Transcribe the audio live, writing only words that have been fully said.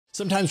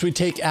Sometimes we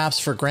take apps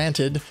for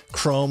granted.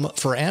 Chrome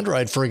for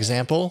Android, for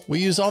example, we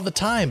use all the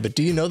time, but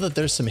do you know that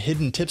there's some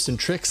hidden tips and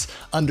tricks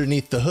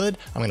underneath the hood?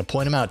 I'm going to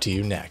point them out to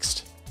you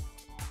next.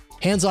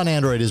 Hands on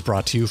Android is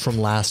brought to you from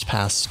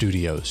LastPass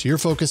Studios. You're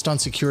focused on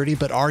security,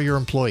 but are your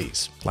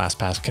employees?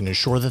 LastPass can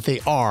ensure that they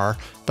are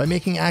by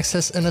making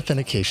access and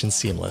authentication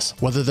seamless,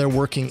 whether they're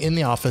working in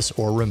the office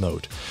or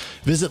remote.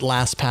 Visit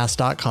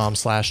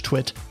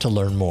lastpass.com/twit to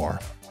learn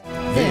more.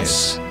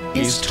 This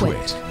is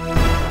TWiT.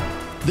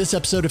 This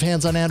episode of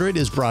Hands on Android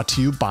is brought to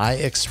you by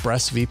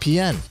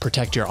ExpressVPN.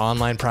 Protect your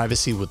online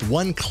privacy with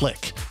one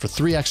click. For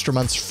 3 extra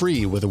months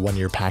free with a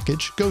 1-year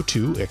package, go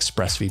to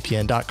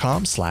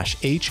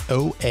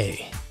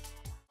expressvpn.com/HOA.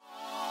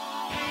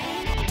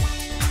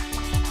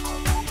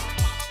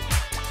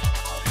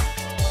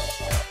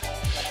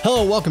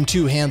 Hello, welcome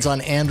to Hands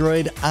on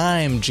Android.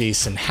 I'm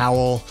Jason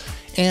Howell,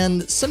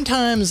 and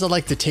sometimes I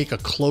like to take a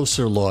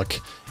closer look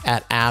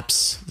at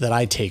apps that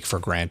I take for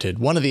granted.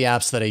 One of the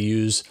apps that I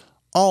use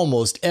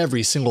almost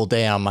every single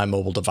day on my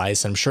mobile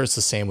device, I'm sure it's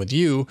the same with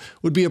you,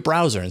 would be a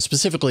browser. And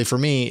specifically for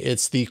me,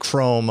 it's the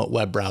Chrome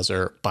web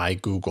browser by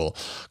Google.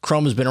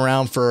 Chrome has been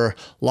around for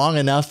long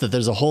enough that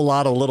there's a whole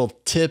lot of little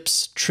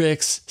tips,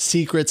 tricks,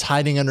 secrets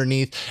hiding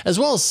underneath, as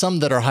well as some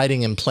that are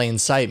hiding in plain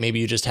sight. Maybe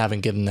you just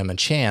haven't given them a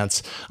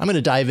chance. I'm going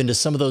to dive into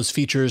some of those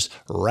features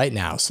right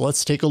now. So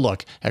let's take a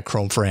look at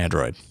Chrome for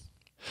Android.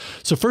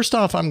 So first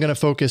off, I'm going to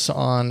focus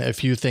on a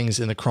few things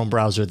in the Chrome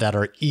browser that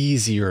are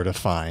easier to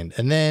find.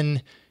 And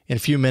then in a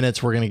few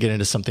minutes, we're going to get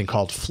into something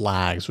called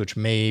flags, which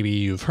maybe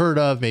you've heard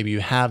of, maybe you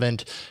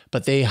haven't,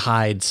 but they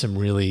hide some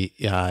really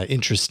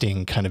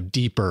interesting kind of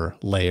deeper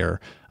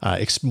layer,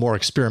 more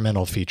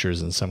experimental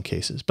features in some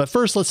cases. But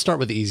first, let's start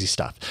with the easy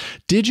stuff.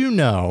 Did you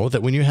know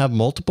that when you have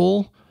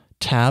multiple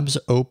tabs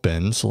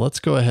open, so let's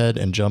go ahead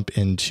and jump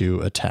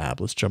into a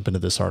tab. Let's jump into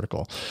this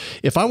article.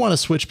 If I want to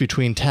switch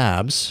between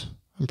tabs,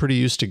 I'm pretty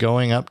used to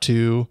going up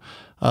to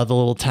the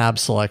little tab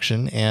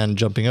selection and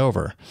jumping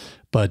over.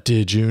 But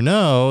did you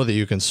know that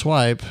you can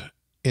swipe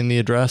in the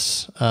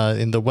address,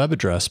 in the web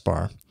address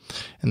bar,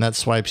 and that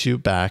swipes you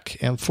back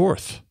and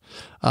forth?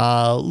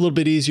 A little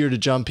bit easier to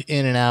jump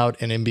in and out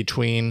and in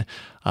between.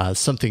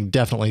 Something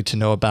definitely to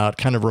know about.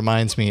 Kind of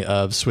reminds me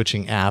of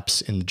switching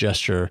apps in the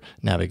gesture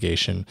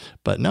navigation,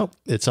 but nope,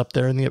 it's up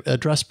there in the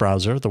address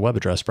browser, the web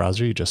address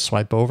browser. You just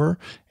swipe over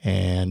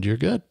and you're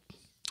good.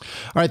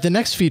 All right, the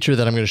next feature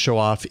that I'm going to show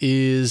off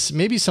is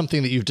maybe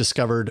something that you've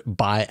discovered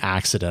by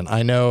accident.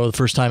 I know the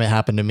first time it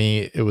happened to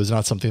me, it was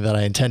not something that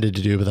I intended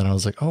to do, but then I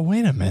was like, oh,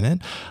 wait a minute,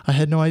 I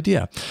had no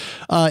idea.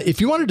 If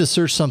you wanted to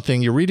search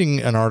something, you're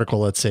reading an article,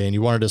 let's say, and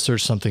you wanted to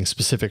search something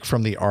specific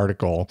from the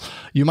article,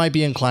 you might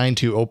be inclined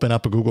to open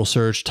up a Google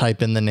search,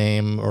 type in the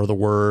name or the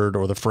word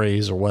or the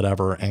phrase or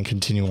whatever, and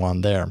continue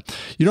on there.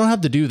 You don't have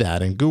to do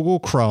that. In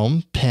Google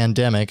Chrome,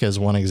 pandemic as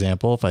one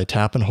example, if I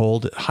tap and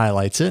hold, it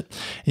highlights it.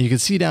 And you can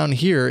see down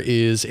here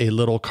is a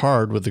little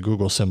card with the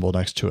Google symbol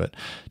next to it.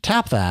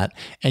 Tap that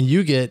and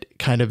you get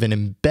kind of an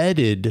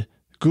embedded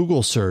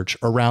Google search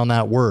around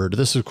that word.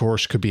 This, of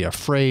course, could be a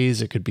phrase.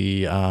 It could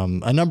be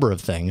a number of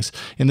things.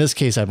 In this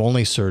case, I've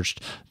only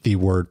searched the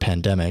word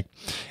pandemic,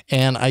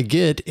 and I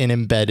get an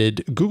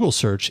embedded Google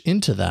search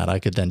into that. I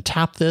could then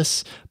tap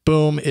this,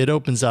 boom, it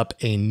opens up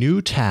a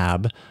new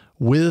tab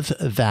with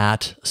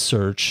that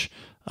search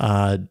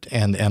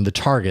and the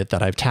target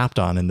that I've tapped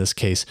on, in this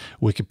case,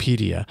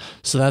 Wikipedia.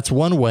 So that's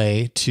one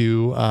way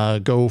to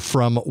go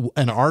from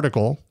an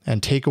article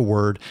and take a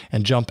word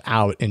and jump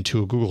out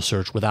into a Google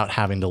search without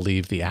having to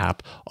leave the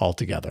app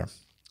altogether.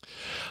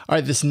 All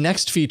right, this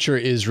next feature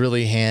is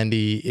really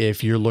handy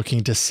if you're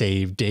looking to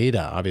save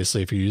data.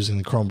 Obviously, if you're using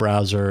the Chrome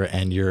browser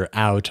and you're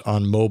out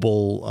on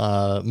mobile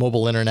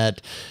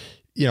internet,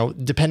 you know,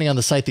 depending on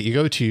the site that you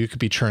go to, you could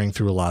be churning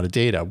through a lot of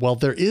data. Well,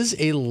 there is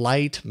a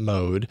Lite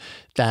mode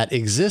that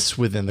exists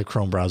within the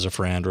Chrome browser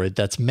for Android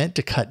that's meant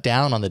to cut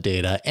down on the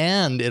data,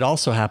 and it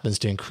also happens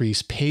to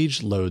increase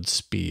page load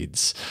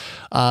speeds.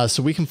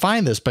 So we can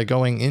find this by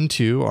going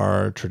into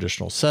our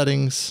traditional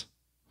settings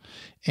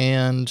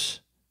and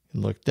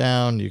look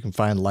down. You can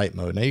find Lite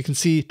mode. Now you can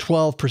see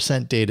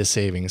 12% data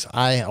savings.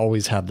 I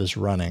always have this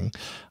running.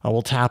 I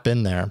will tap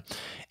in there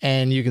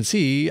and you can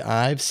see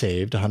I've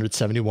saved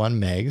 171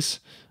 megs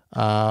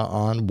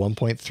on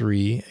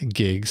 1.3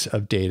 gigs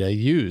of data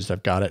used.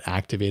 I've got it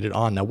activated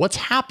on. Now what's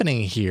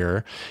happening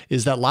here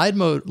is that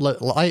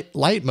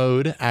Lite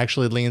mode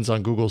actually leans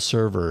on Google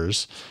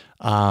servers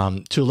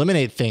to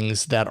eliminate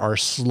things that are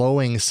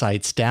slowing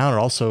sites down. It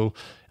also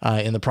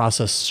in the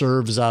process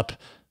serves up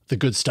the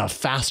good stuff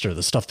faster,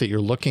 the stuff that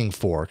you're looking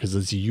for, because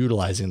it's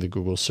utilizing the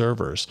Google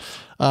servers.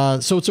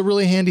 So it's a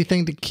really handy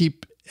thing to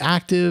keep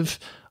active.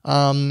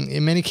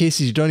 In many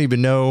cases, you don't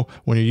even know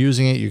when you're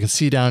using it. You can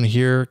see down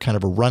here kind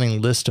of a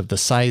running list of the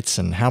sites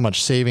and how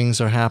much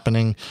savings are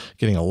happening,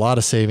 getting a lot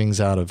of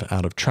savings out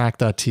of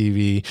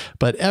track.tv.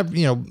 But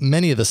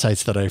many of the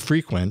sites that I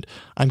frequent,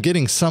 I'm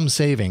getting some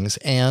savings,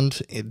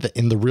 and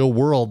in the real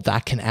world,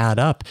 that can add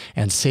up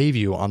and save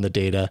you on the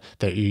data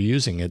that you're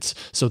using.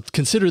 So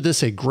consider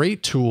this a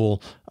great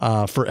tool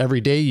for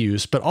everyday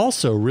use, but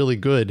also really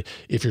good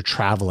if you're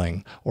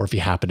traveling or if you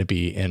happen to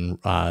be in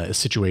a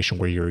situation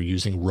where you're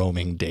using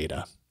roaming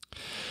data.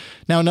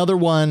 Now, another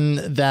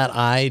one that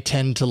I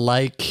tend to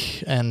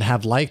like and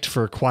have liked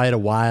for quite a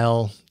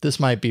while, this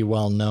might be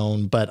well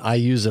known, but I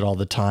use it all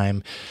the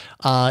time,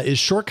 is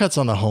shortcuts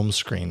on the home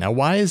screen. Now,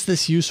 why is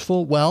this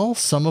useful? Well,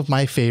 some of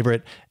my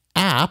favorite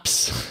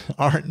apps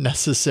aren't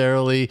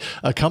necessarily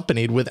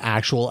accompanied with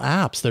actual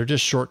apps. They're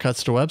just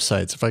shortcuts to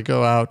websites. If I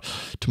go out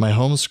to my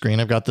home screen,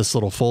 I've got this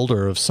little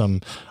folder of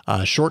some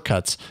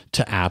shortcuts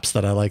to apps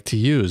that I like to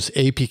use.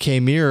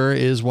 APK Mirror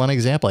is one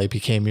example.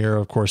 APK Mirror,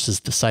 of course, is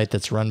the site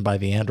that's run by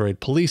the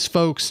Android police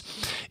folks.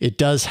 It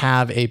does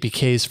have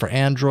APKs for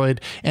Android,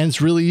 and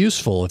it's really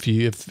useful.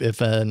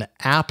 If an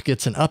app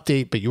gets an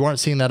update, but you aren't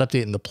seeing that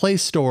update in the Play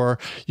Store,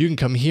 you can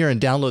come here and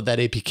download that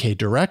APK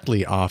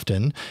directly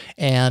often,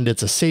 and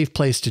it's a safe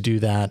place to do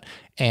that,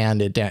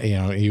 and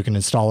you can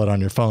install it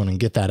on your phone and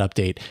get that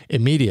update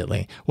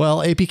immediately. Well,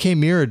 APK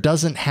Mirror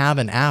doesn't have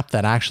an app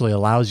that actually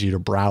allows you to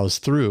browse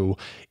through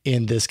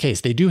in this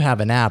case. They do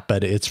have an app,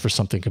 but it's for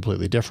something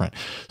completely different.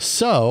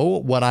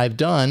 So what I've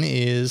done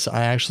is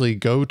I actually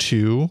go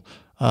to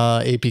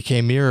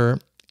APK Mirror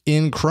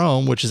in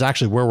Chrome, which is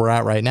actually where we're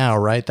at right now,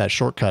 right? That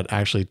shortcut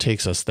actually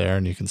takes us there,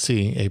 and you can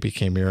see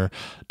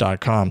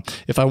apkmirror.com.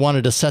 If I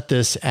wanted to set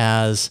this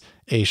as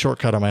a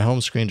shortcut on my home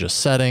screen, just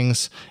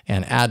settings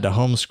and add to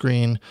home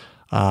screen,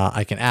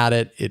 I can add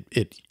it.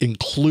 It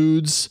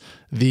includes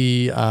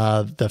the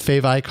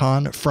fave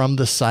icon from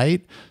the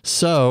site.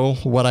 So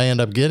what I end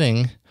up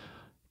getting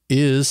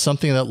is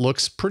something that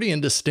looks pretty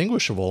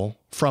indistinguishable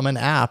from an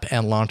app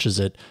and launches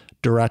it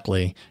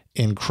directly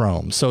in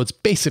Chrome. So it's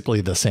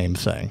basically the same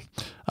thing.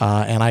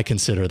 And I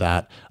consider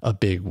that a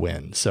big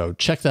win. So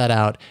check that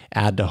out,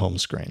 add to home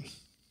screen.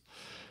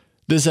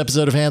 This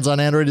episode of Hands on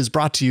Android is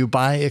brought to you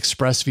by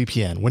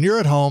ExpressVPN. When you're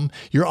at home,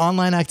 your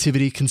online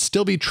activity can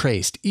still be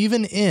traced,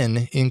 even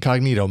in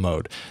incognito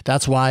mode.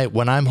 That's why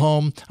when I'm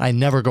home, I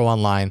never go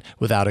online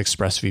without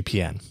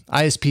ExpressVPN.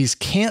 ISPs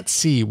can't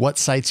see what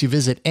sites you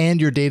visit, and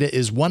your data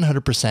is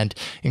 100%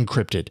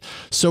 encrypted.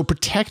 So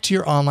protect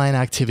your online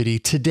activity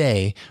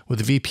today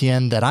with a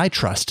VPN that I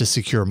trust to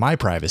secure my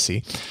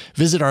privacy.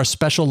 Visit our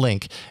special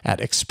link at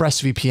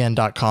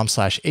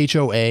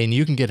expressvpn.com/HOA, and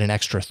you can get an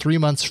extra 3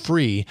 months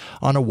free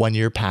on a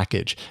one-year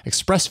package.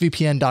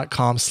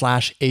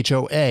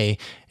 expressvpn.com/HOA,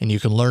 and you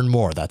can learn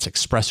more. That's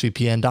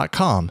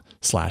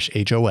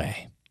expressvpn.com/HOA.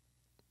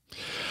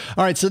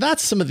 All right, so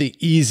that's some of the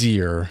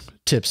easier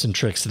tips and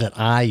tricks that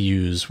I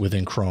use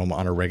within Chrome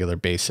on a regular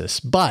basis.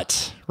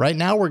 But right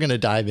now we're going to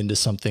dive into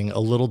something a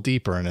little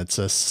deeper, and it's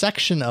a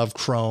section of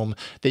Chrome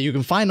that you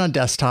can find on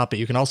desktop, but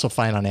you can also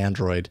find on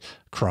Android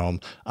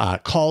Chrome,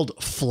 called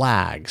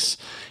flags.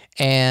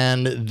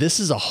 And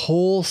this is a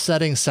whole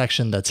settings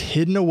section that's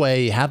hidden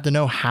away. You have to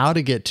know how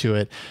to get to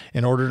it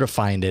in order to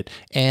find it.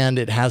 And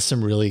it has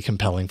some really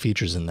compelling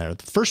features in there.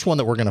 The first one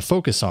that we're going to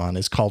focus on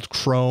is called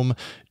Chrome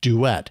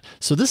Duet.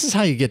 So this is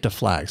how you get to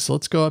flags. So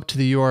let's go up to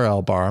the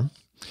URL bar,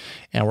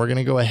 and we're going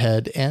to go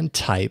ahead and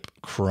type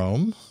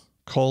Chrome :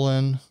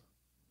 and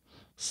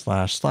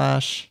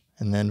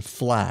then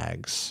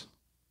flags.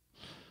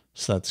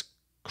 So that's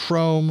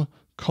Chrome :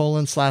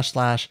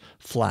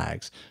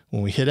 flags.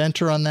 When we hit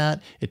enter on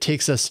that, it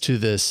takes us to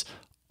this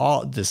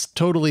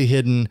totally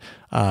hidden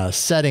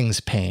settings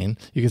pane.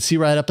 You can see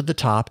right up at the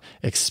top,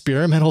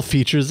 experimental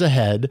features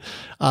ahead.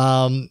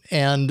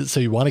 And so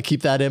you want to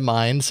keep that in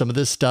mind. Some of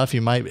this stuff,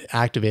 you might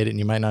activate it and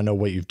you might not know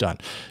what you've done.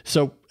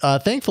 So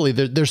thankfully,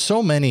 there's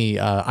so many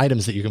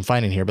items that you can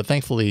find in here, but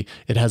thankfully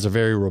it has a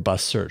very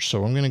robust search.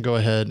 So I'm going to go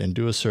ahead and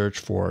do a search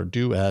for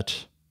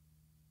Duet.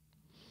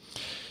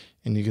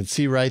 And you can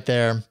see right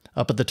there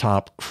up at the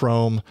top,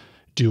 Chrome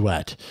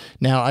Duet.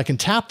 Now I can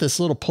tap this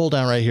little pull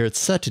down right here. It's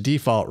set to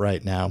default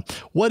right now.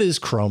 What is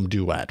Chrome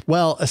Duet?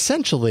 Well,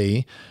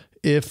 essentially,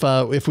 if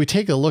we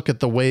take a look at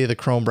the way the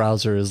Chrome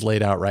browser is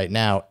laid out right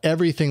now,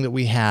 everything that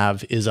we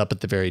have is up at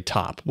the very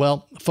top.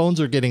 Well,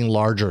 phones are getting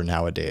larger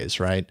nowadays,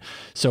 right?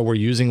 So we're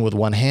using with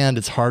one hand.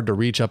 It's hard to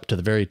reach up to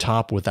the very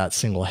top with that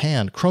single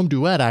hand. Chrome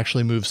Duet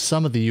actually moves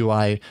some of the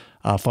UI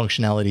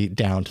functionality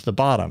down to the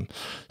bottom.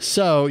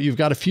 So you've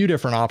got a few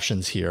different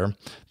options here.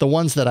 The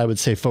ones that I would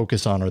say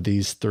focus on are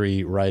these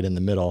three right in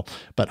the middle.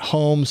 But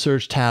home,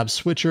 search, tab,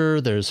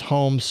 switcher, there's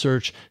home,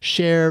 search,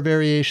 share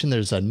variation.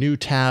 There's a new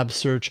tab,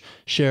 search,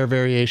 share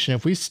variation.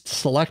 If we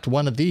select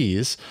one of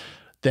these,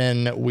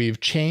 then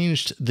we've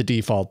changed the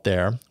default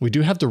there. We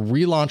do have to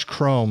relaunch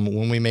Chrome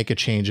when we make a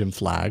change in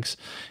flags.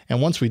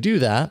 And once we do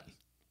that,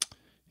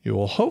 you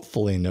will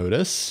hopefully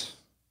notice,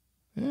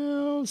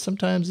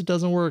 sometimes it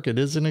doesn't work. It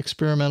is an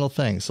experimental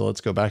thing. So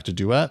let's go back to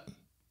Duet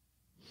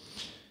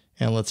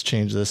and let's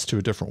change this to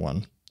a different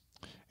one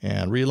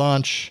and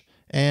relaunch.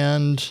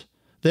 And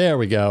there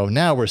we go.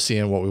 Now we're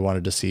seeing what we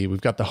wanted to see.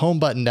 We've got the home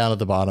button down at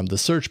the bottom, the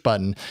search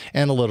button,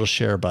 and a little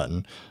share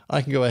button.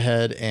 I can go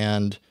ahead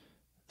and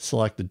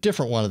select a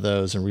different one of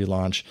those and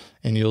relaunch.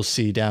 And you'll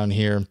see down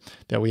here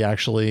that we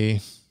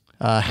actually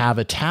have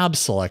a tab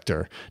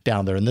selector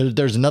down there. And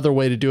there's another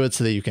way to do it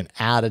so that you can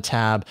add a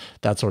tab,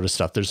 that sort of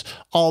stuff. There's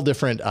all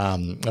different,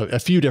 a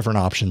few different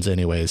options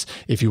anyways,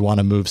 if you want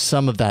to move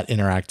some of that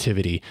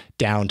interactivity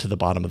down to the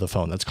bottom of the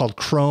phone. That's called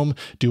Chrome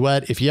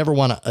Duet. If you ever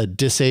want to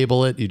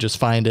disable it, you just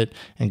find it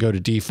and go to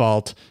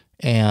default,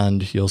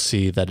 and you'll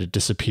see that it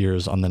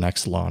disappears on the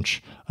next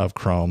launch of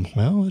Chrome.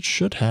 Well, it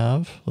should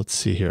have. Let's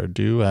see here.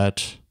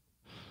 Duet.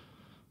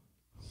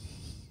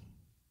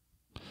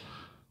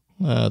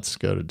 Let's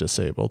go to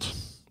disabled.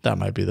 That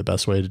might be the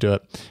best way to do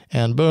it.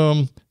 And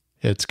boom,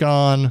 it's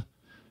gone.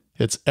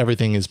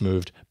 Everything is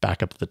moved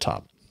back up to the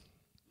top.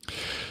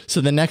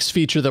 So the next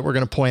feature that we're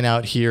going to point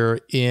out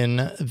here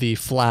in the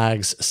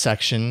flags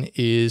section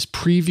is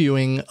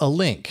previewing a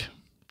link.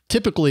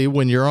 Typically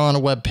when you're on a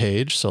web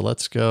page, so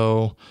let's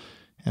go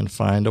and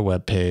find a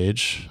web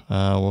page.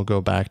 We'll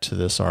go back to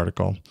this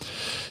article.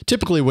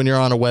 Typically when you're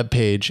on a web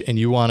page and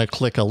you want to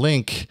click a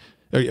link,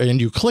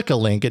 and you click a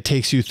link, it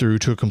takes you through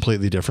to a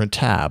completely different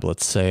tab.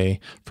 Let's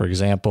say, for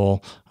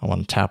example, I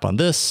want to tap on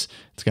this.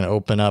 It's going to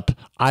open up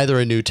either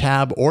a new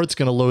tab or it's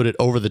going to load it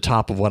over the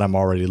top of what I'm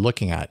already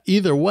looking at.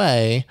 Either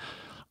way,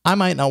 I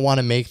might not want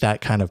to make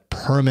that kind of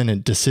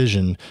permanent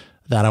decision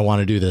that I want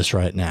to do this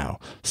right now.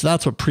 So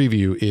that's what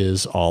preview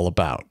is all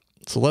about.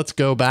 So let's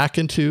go back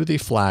into the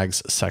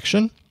flags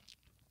section,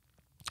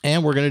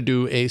 and we're going to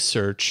do a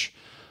search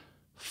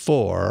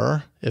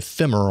for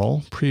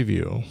ephemeral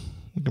preview.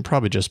 We can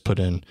probably just put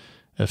in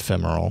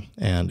ephemeral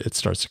and it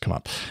starts to come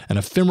up. An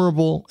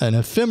ephemeral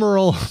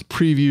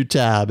preview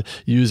tab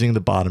using the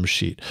bottom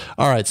sheet.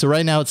 All right, so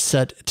right now it's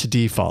set to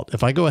default.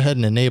 If I go ahead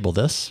and enable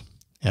this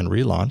and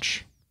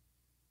relaunch,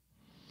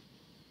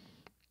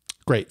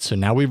 great. So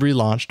now we've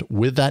relaunched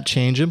with that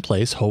change in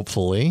place,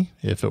 hopefully,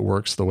 if it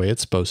works the way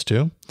it's supposed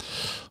to.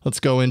 Let's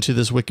go into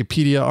this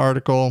Wikipedia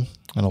article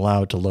and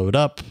allow it to load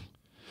up.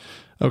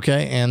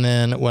 Okay, and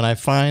then when I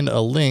find a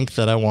link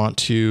that I want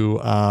to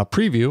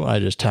preview, I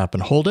just tap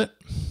and hold it,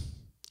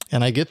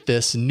 and I get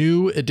this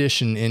new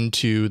addition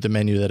into the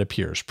menu that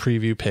appears,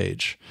 preview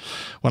page.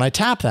 When I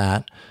tap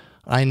that,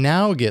 I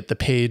now get the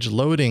page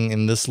loading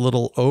in this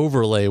little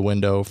overlay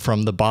window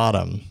from the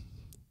bottom.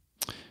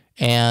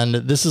 And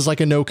this is like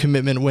a no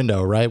commitment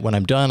window, right? When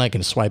I'm done, I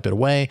can swipe it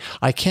away.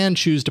 I can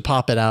choose to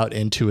pop it out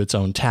into its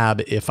own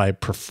tab if I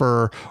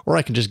prefer, or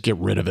I can just get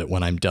rid of it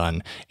when I'm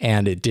done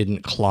and it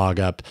didn't clog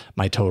up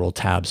my total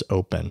tabs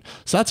open.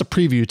 So that's a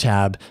preview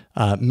tab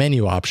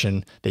menu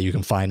option that you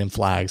can find in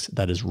flags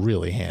that is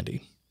really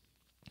handy.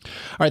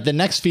 All right, the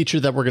next feature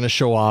that we're going to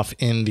show off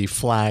in the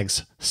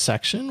flags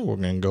section, we're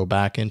going to go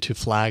back into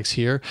flags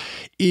here,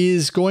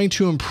 is going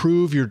to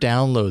improve your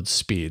download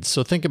speed.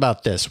 So think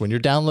about this. When you're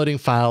downloading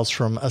files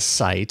from a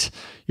site,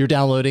 you're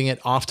downloading it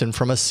often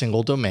from a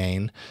single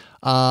domain.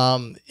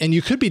 And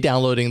you could be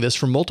downloading this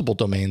from multiple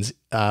domains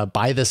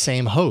by the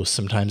same host.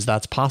 Sometimes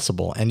that's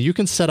possible. And you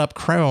can set up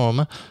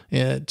Chrome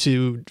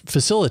to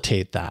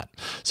facilitate that.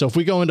 So if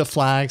we go into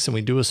flags and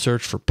we do a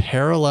search for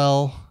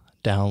parallel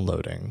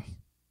downloading,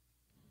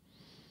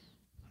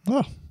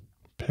 oh,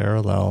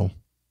 parallel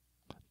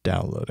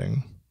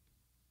downloading.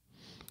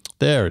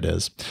 There it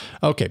is.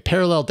 Okay,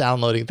 parallel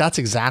downloading. That's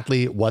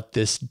exactly what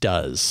this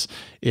does.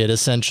 It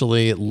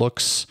essentially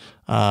looks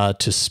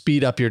to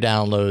speed up your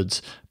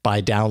downloads by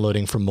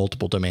downloading from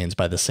multiple domains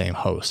by the same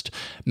host.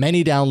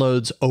 Many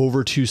downloads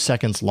over 2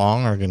 seconds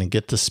long are going to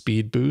get the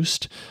speed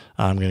boost.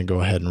 I'm going to go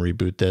ahead and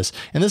reboot this.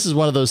 And this is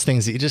one of those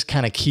things that you just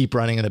kind of keep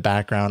running in the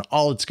background.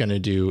 All it's going to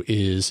do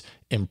is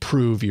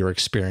improve your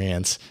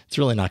experience. It's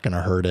really not going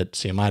to hurt it,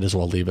 so you might as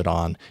well leave it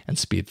on and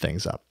speed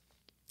things up.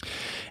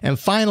 And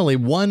finally,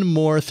 one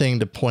more thing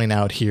to point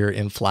out here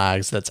in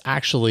flags that's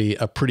actually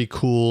a pretty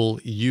cool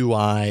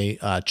UI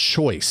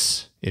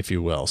choice, if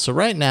you will. So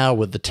right now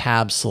with the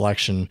tab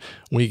selection,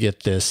 we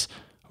get this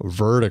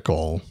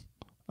vertical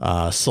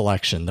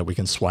selection that we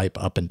can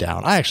swipe up and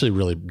down. I actually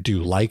really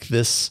do like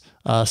this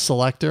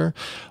selector,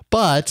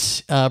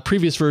 but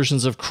previous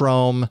versions of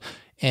Chrome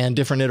and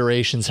different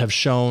iterations have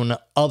shown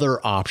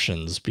other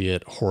options, be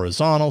it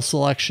horizontal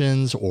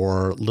selections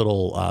or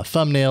little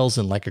thumbnails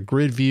in like a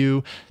grid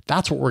view.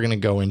 That's what we're going to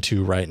go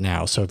into right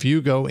now. So if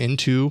you go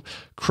into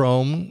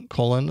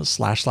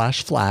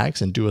Chrome://flags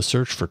and do a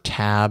search for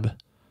tab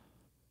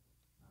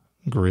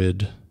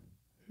grid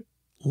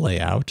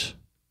layout,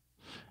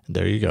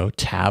 there you go,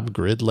 tab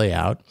grid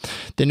layout.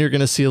 Then you're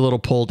going to see a little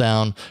pull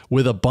down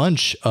with a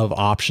bunch of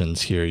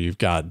options here. You've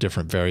got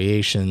different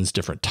variations,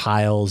 different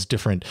tiles,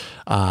 different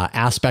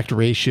aspect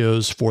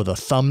ratios for the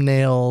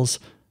thumbnails,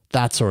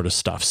 that sort of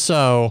stuff.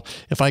 So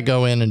if I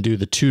go in and do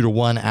the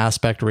 2:1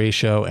 aspect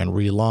ratio and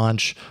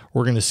relaunch,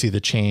 we're going to see the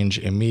change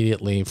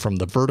immediately from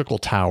the vertical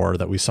tower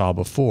that we saw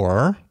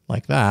before,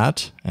 like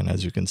that. And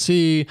as you can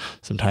see,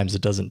 sometimes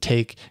it doesn't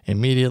take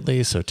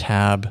immediately. So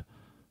tab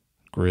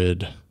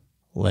grid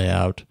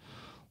layout.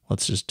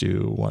 Let's just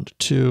do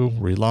 1:2,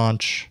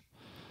 relaunch,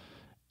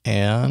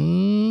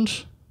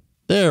 and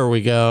there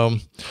we go.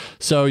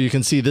 So you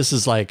can see this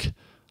is like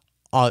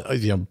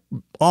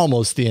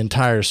almost the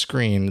entire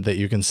screen that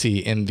you can see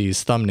in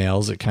these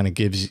thumbnails. It kind of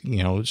gives,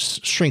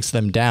 shrinks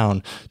them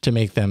down to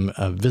make them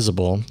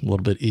visible, a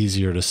little bit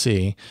easier to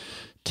see.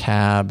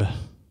 Tab,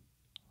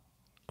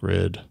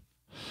 grid,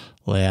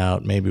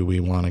 layout. Maybe we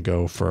want to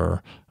go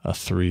for a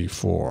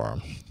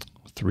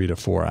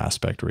 3:4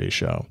 aspect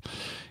ratio.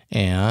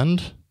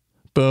 And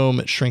boom,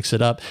 it shrinks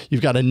it up.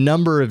 You've got a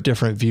number of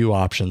different view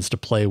options to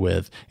play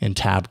with in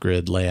tab,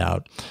 grid,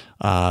 layout.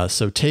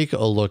 So take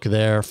a look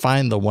there,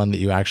 find the one that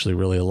you actually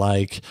really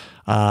like.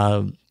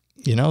 They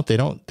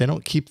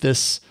don't keep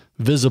this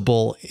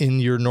visible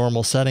in your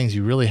normal settings.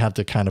 You really have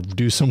to kind of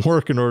do some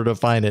work in order to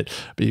find it,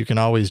 but you can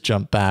always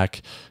jump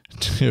back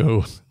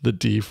to the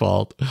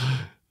default.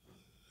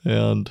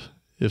 And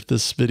if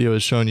this video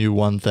has shown you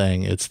one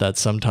thing, it's that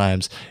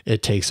sometimes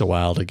it takes a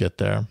while to get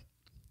there.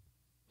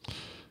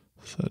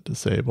 So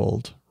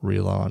disabled,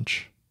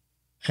 relaunch,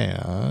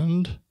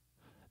 and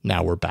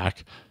now we're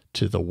back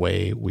to the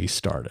way we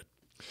started.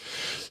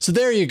 So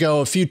there you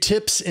go, a few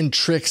tips and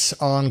tricks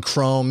on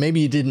Chrome. Maybe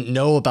you didn't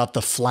know about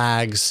the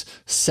flags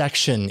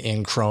section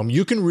in Chrome.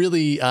 You can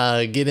really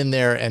get in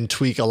there and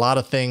tweak a lot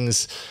of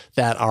things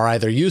that are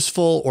either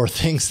useful or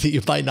things that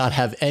you might not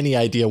have any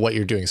idea what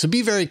you're doing. So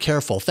be very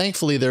careful.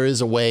 Thankfully, there is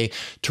a way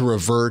to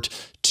revert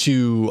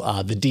to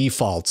the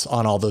defaults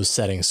on all those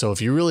settings. So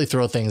if you really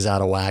throw things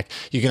out of whack,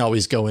 you can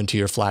always go into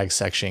your flag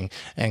section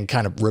and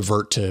kind of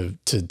revert to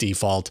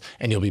default,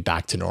 and you'll be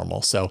back to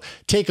normal. So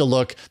take a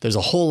look. There's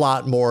a whole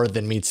lot more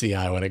than meets the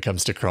eye when it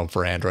comes to Chrome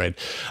for Android.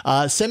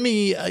 Send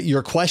me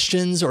your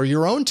questions or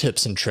your own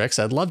tips and tricks.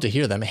 I'd love to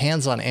hear them.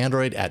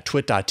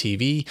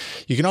 handsonandroid@twit.tv.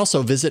 You can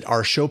also visit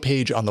our show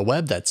page on the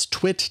web. That's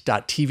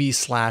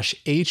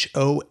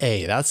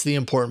twit.tv/HOA. That's the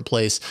important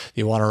place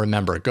you want to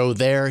remember. Go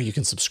there. You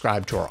can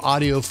subscribe to our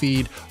audio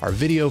feed, our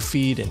video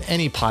feed, and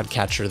any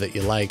podcatcher that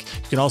you like.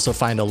 You can also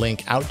find a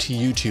link out to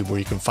YouTube where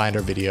you can find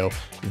our video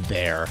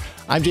there.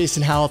 I'm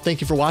Jason Howell.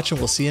 Thank you for watching.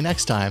 We'll see you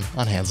next time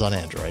on Hands on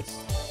Android.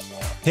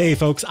 Hey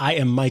folks, I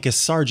am Micah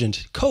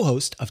Sargent,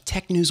 co-host of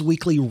Tech News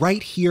Weekly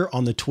right here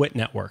on the TWiT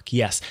network.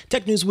 Yes,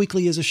 Tech News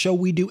Weekly is a show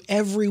we do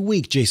every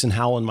week, Jason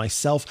Howell and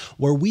myself,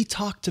 where we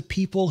talk to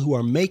people who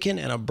are making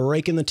and a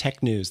break in the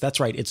tech news. That's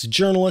right, it's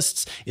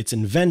journalists, it's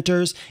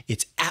inventors,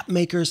 it's app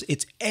makers,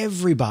 it's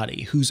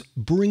everybody who's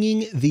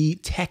bringing the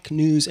tech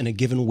news in a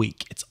given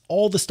week. It's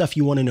all the stuff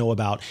you want to know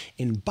about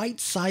in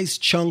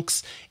bite-sized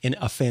chunks in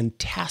a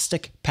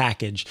fantastic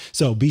package.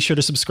 So be sure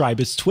to subscribe.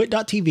 It's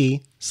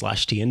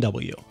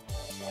twit.tv/TNW.